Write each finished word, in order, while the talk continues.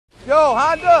Yo,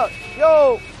 Honda.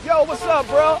 Yo, what's up,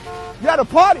 bro? You at a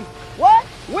party? What?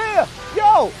 Where?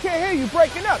 Yo, can't hear you.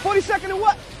 Breaking up. 42nd and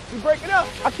what? You breaking up?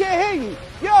 I can't hear you.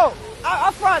 Yo,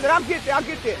 I'll find it. I'll get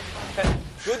there.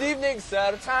 Good evening,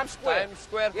 sir. Times Square. Times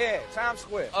Square. Yeah, Times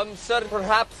Square. Sir,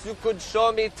 perhaps you could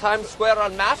show me Times Square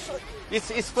on map?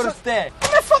 It's first day.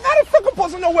 Motherfucker, I didn't fucking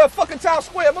supposed to know where fucking Times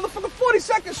Square. Motherfucker,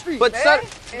 42nd Street, But, man.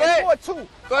 sir, And 42.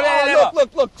 Go there.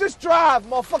 Look. Just drive,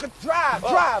 motherfucker.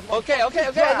 Drive. Okay.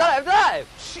 Just Drive.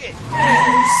 Shit.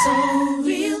 It's so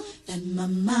real that my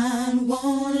mind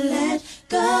won't let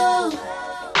go.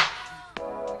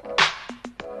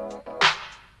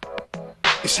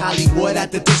 It's Hollywood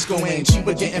at the disco and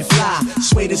cheaper getting fly.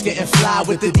 Suede's getting fly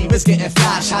with the divas getting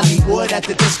fly. It's Hollywood at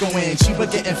the disco and cheaper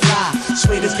getting fly.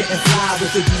 Suede's getting fly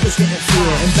with the divas getting fly.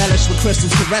 Yeah, embellished with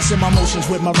crystals, caressing my motions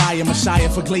with Mariah. Messiah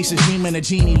for glaciers, dreaming a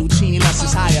genie. Lucini, less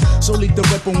is higher. So leak the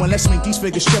ripple when let's make these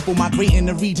figures triple. Migrating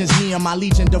the regions, me and my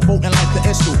legion devoting like the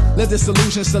Istul. Live this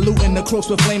illusion, saluting the crooks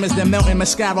with flamers. Then melting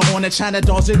mascara on the China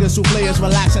doll ziggers who players,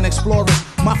 relaxing explorers.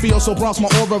 Mafioso Bronx, my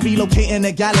aura relocating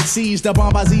the galaxies. The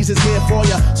Bombaziz is here for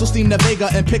ya. So steam the Vega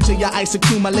and picture your ice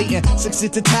accumulating. 6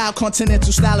 to tile,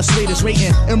 continental style of latest rating.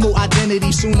 Emerald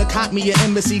identity, soon to cop me an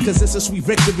embassy. Cause it's a sweet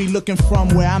victory looking from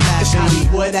where I'm at. It's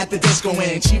Hollywood at the disco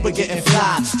and cheaper getting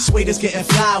fly. Suede's getting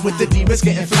fly with the divas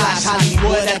getting fly. It's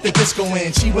Hollywood at the disco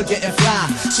and cheaper getting fly.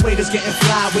 Suede's getting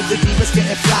fly with the divas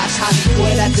getting fly. It's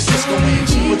Hollywood at the disco and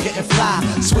cheaper getting fly.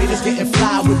 Suede's getting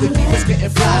fly with the divas getting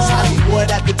fly. It's Hollywood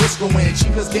at the disco and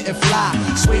cheaper's getting fly.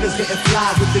 Suede's getting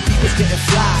fly with the divas getting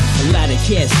fly. A lot of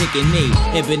cats thinking they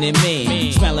Ebony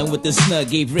Man, smiling with the snug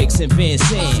gave Ricks and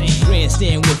Vincent.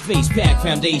 Grandstand with face pack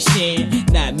foundation.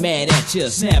 Not mad at ya,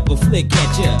 snap a flick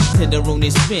at ya.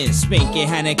 Tenderoni spin, spanking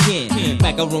Heineken.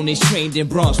 Macaroni's trained in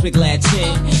Bronx with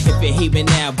Latin. If you're hating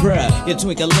now, bruh, you're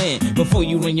twinkling. Before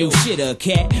you run your shit up,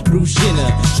 cat, Bruce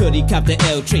Jenner. Shorty cop the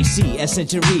L Tracy at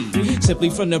Century. Simply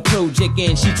from the project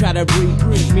and she try to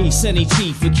breathe. Me, Sonny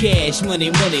Chief for cash,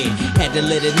 money. Had to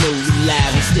let it know we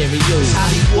live in stereo.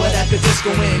 Hollywood at the disco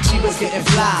and cheaper's getting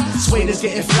fly. Suede's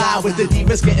getting fly with the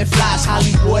divas getting fly. It's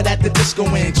Hollywood at the disco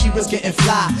and cheaper's getting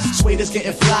fly. Suede's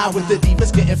getting fly with the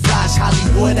divas getting fly. It's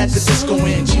Hollywood at the disco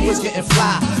and cheaper's getting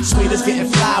fly. Suede's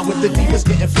getting fly with the divas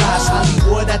getting fly. It's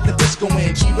Hollywood at the disco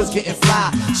and cheaper's getting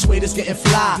fly. Suede's getting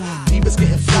fly, divas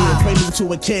getting fly. Prelude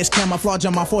to a kiss,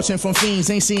 camouflaging my fortune from fiends.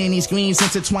 Ain't seeing these greens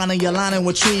intertwining your lining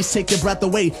with trees. Take your breath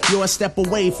away, you're a step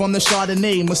away from the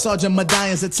Chardonnay. Massaging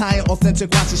medallions, Italian,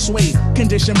 authentic watch suede.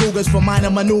 Condition Rugers for minor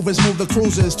maneuvers, move the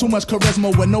cruisers. Too much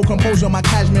charisma with no composure, my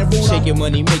cashmere ruler. Shake your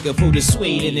money maker for the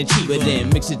suede and the cheaper then.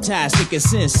 Mix the tie, stick a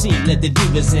sense, let the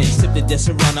divas in. Sip the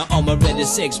Desirana on my red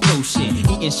sex potion.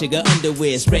 Eating sugar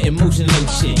underwear, spreading motion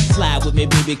lotion. Slide with me,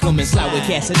 baby, come and slide with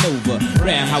Casanova.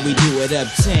 Round how we do it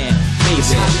uptown, baby.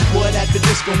 It's Hollywood at the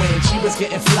disco and cheaper's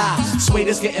getting fly.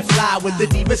 Suede's getting fly with the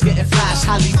divas getting fly. It's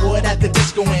Hollywood at the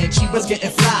disco and cheaper's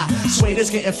getting fly. Suede's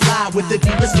getting fly with the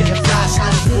divas getting fly. It's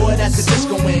Hollywood at the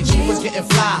disco and cheaper's getting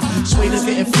fly. Suede's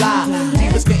getting fly,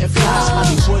 divas getting fly.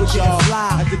 It's Hollywood getting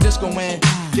fly at the disco and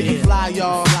getting fly,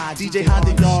 y'all. DJ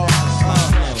Honda, y'all.